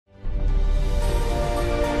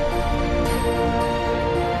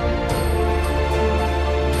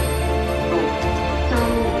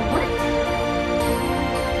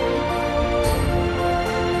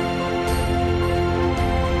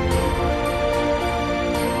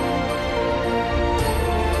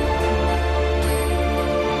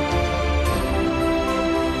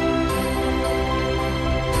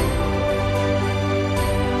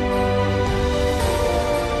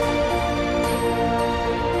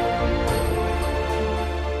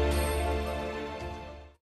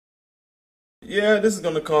Yeah, this is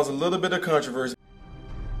going to cause a little bit of controversy.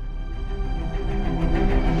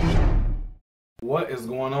 What is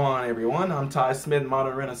going on, everyone? I'm Ty Smith,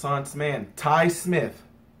 modern Renaissance man. Ty Smith,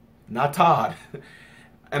 not Todd.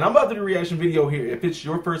 And I'm about to do a reaction video here. If it's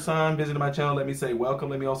your first time visiting my channel, let me say welcome.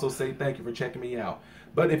 Let me also say thank you for checking me out.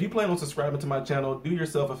 But if you plan on subscribing to my channel, do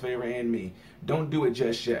yourself a favor and me. Don't do it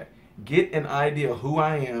just yet. Get an idea of who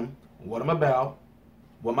I am, what I'm about,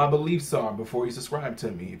 what my beliefs are before you subscribe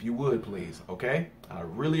to me, if you would, please, okay? I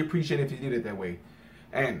really appreciate it if you did it that way.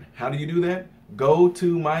 And how do you do that? Go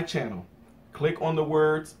to my channel. Click on the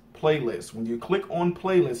words playlist. When you click on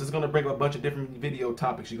playlist, it's going to bring up a bunch of different video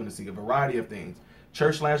topics. You're going to see a variety of things.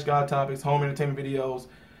 Church/God topics, home entertainment videos,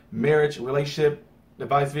 marriage, relationship,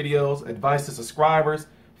 advice videos, advice to subscribers,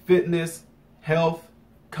 fitness, health,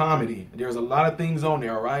 comedy. There's a lot of things on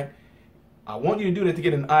there, all right? I want you to do that to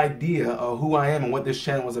get an idea of who I am and what this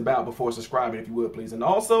channel is about before subscribing, if you would, please. And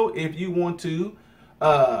also, if you want to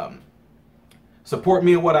support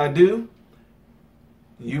me in what I do,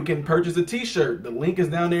 you can purchase a t-shirt. The link is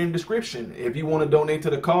down there in the description. If you want to donate to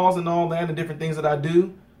the cause and all that and different things that I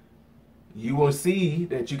do, you will see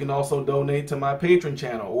that you can also donate to my Patreon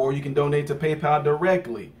channel, or you can donate to PayPal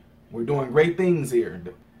directly. We're doing great things here.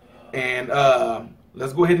 And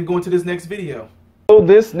let's go ahead and go into this next video. So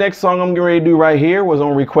this next song I'm getting ready to do right here was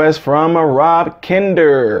on request from Rob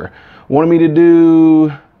Kinder. Wanted me to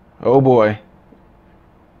do, oh boy,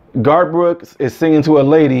 Garth Brooks is singing to a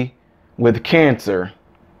lady with cancer.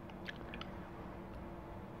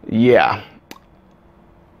 Yeah.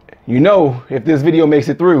 You know, if this video makes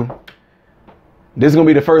it through, this is going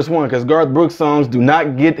to be the first one, because Garth Brooks songs do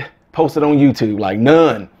not get posted on YouTube. Like,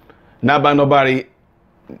 none. Not by nobody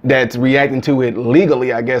that's reacting to it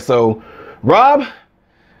legally, I guess. So, Rob,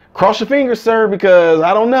 cross your fingers, sir, because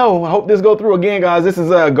I don't know. I hope this go through. Again, guys, this is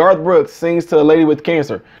Garth Brooks sings to a lady with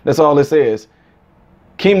cancer. That's all it says.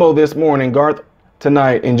 Chemo this morning, Garth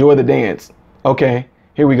tonight. Enjoy the dance. Okay,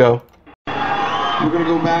 here we go. We're going to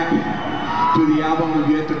go back to the album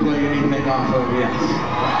we get to play anything off of, yes.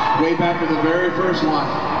 Way back to the very first one.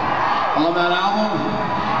 On that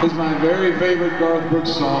album is my very favorite Garth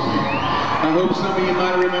Brooks song. I hope some of you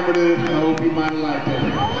might have remembered it. I hope you might have liked it.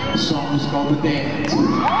 The song is called The Dance.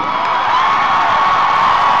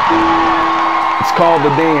 It's called The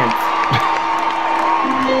Dance.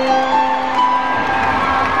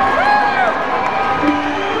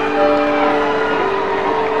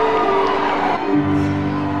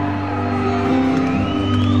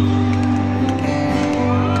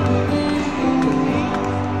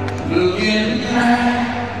 Looking back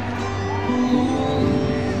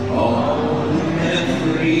on the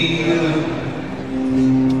memory of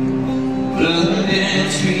the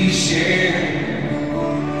dance we shared,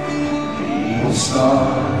 the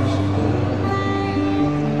stars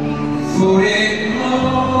for a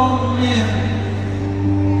moment,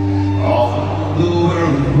 all the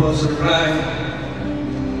world was right.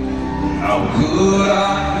 How could I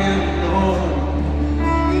have known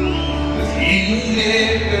you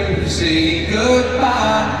never say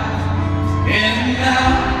goodbye? And now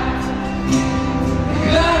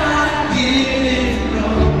that I didn't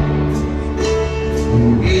know the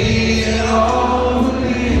way it all would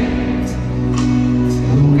end,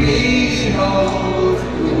 the way it all would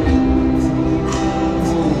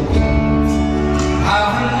go,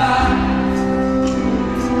 our lives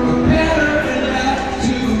were better left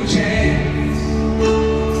to chance.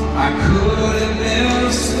 I could have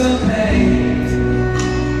missed the pain,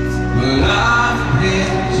 but I'm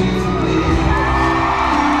meant to live.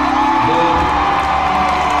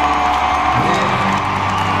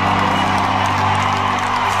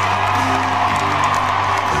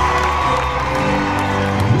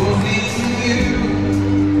 Holding you,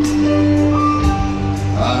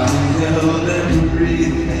 I held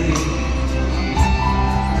everything.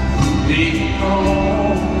 Being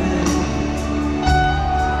home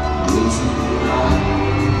was right.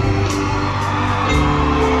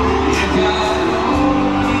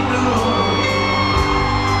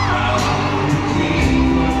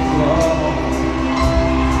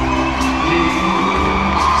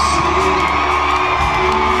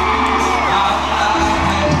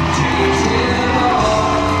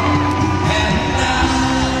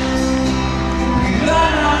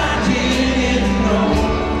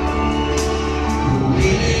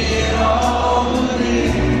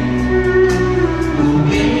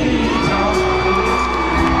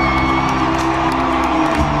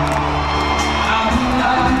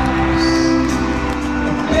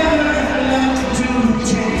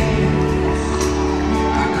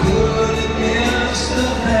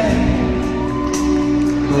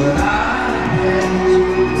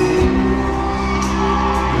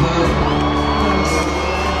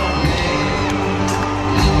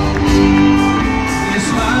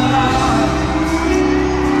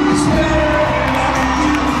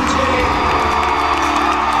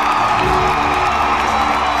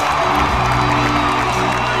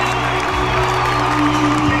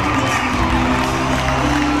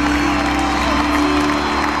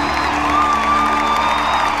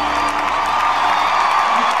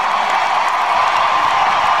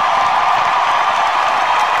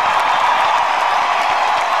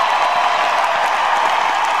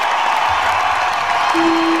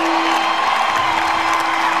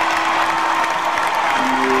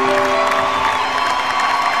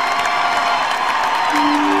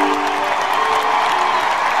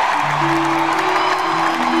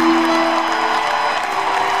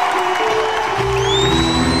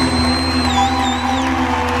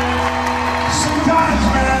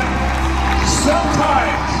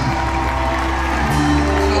 Sometimes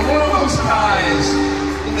I'm one of those guys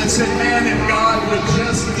that said, man, if God would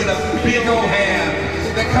just get a big old hand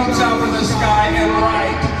that comes out from the sky and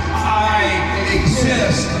write, I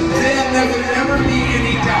exist, then there would never be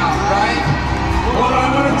any doubt, right? Well,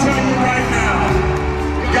 I want to tell you right now,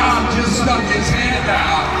 God just stuck his hand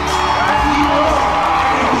out. And he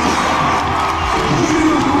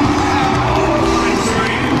you have all my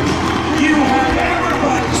strength. You have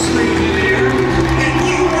everybody's strength in here. And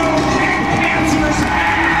you know kick cancer's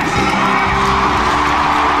ass.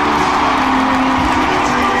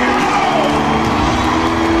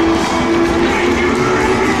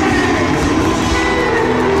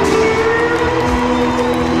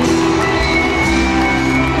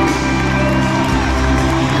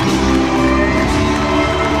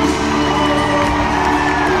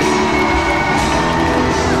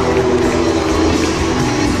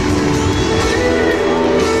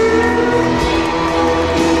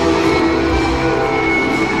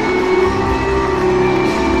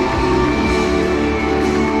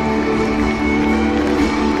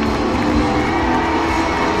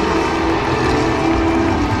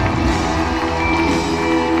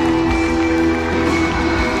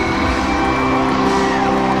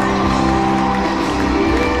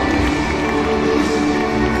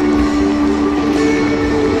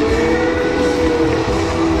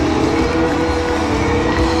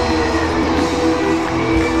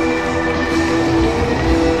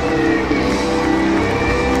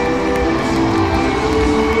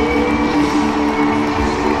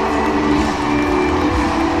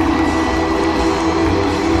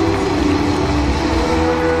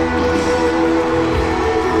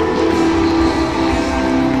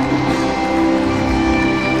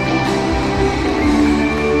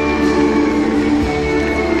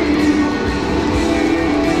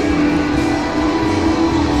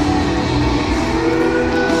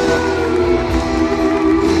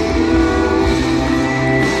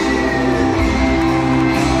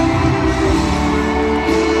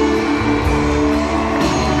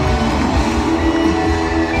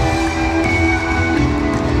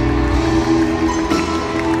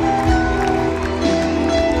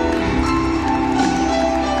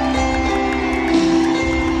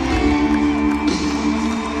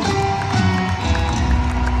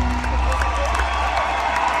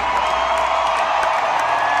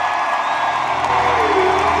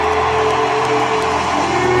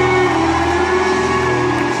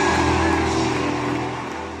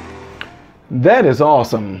 That is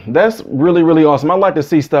awesome. That's really, really awesome. I like to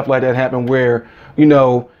see stuff like that happen where, you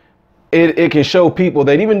know, it can show people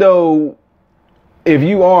that even though if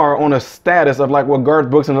you are on a status of like what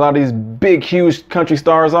Garth Brooks and a lot of these big, huge country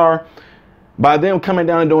stars are, by them coming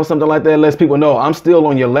down and doing something like that lets people know I'm still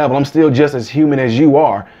on your level. I'm still just as human as you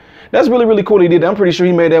are. That's really, really cool he did that. I'm pretty sure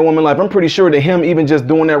he made that woman laugh. I'm pretty sure that him even just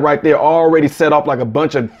doing that right there already set off like a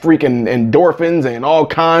bunch of freaking endorphins and all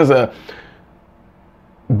kinds of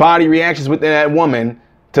body reactions with that woman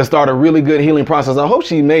to start a really good healing process. I hope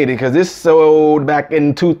she made it because this sold back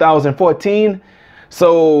in 2014.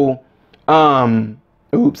 So,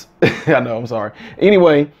 oops, I know, I'm sorry.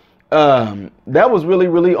 Anyway, that was really,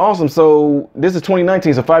 really awesome. So this is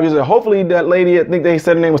 2019, so 5 years ago. Hopefully that lady, I think they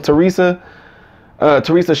said her name was Teresa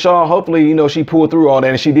Shaw. Hopefully, you know, she pulled through all that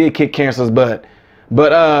and she did kick cancer's butt.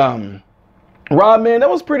 But, Rob, man, that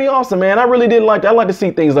was pretty awesome, man. I really did like that. I like to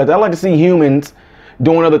see things like that. I like to see humans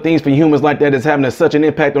doing other things for humans like that that's having such an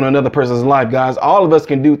impact on another person's life, guys. All of us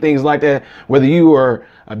can do things like that, whether you are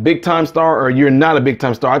a big time star or you're not a big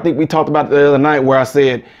time star. I think we talked about it the other night where I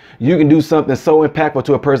said you can do something so impactful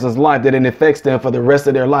to a person's life that it affects them for the rest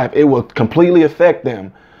of their life. It will completely affect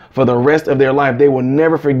them for the rest of their life. They will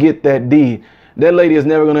never forget that deed. That lady is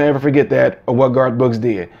never going to ever forget that or what Garth Brooks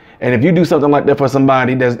did. And if you do something like that for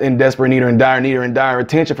somebody that's in desperate need or in dire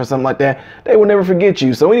attention for something like that, they will never forget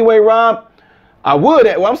you. So anyway, Rob, I'm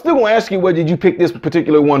still going to ask you, what did you pick this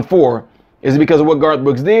particular one for? Is it because of what Garth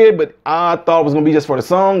Brooks did? But I thought it was going to be just for the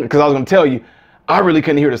song, because I was going to tell you, I really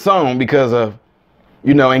couldn't hear the song because of,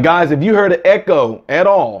 you know, and guys, if you heard an echo at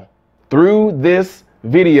all through this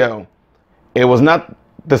video, it was not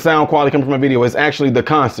the sound quality coming from a video. It's actually the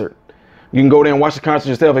concert. You can go there and watch the concert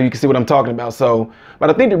yourself and you can see what I'm talking about. So, but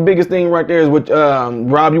I think the biggest thing right there is what,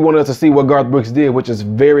 Rob, you wanted us to see what Garth Brooks did, which is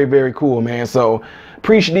very, very cool, man. So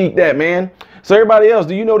appreciate that, man. So everybody else,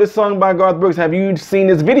 do you know this song by Garth Brooks? Have you seen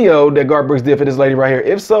this video that Garth Brooks did for this lady right here?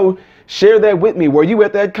 If so, share that with me. Were you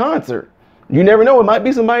at that concert? You never know. It might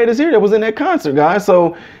be somebody that's here that was in that concert, guys.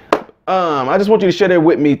 So I just want you to share that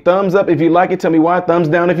with me. Thumbs up if you like it. Tell me why. Thumbs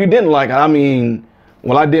down if you didn't like it. I mean,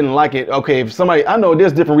 well, I didn't like it. Okay, if somebody, I know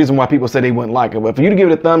there's different reasons why people say they wouldn't like it. But for you to give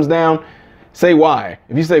it a thumbs down, say why.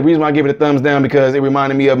 If you say the reason why I give it a thumbs down because it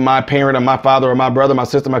reminded me of my parent or my father or my brother, my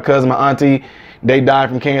sister, my cousin, my auntie, they died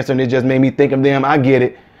from cancer and it just made me think of them, I get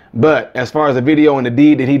it. But as far as the video and the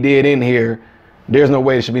deed that he did in here, there's no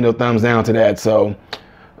way there should be no thumbs down to that. So,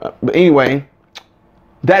 but anyway,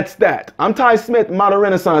 that's that. I'm Ty Smith, Modern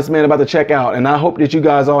Renaissance Man, about to check out. And I hope that you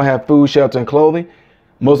guys all have food, shelter, and clothing.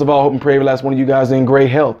 Most of all, I hope and pray every last one of you guys are in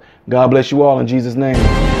great health. God bless you all in Jesus' name.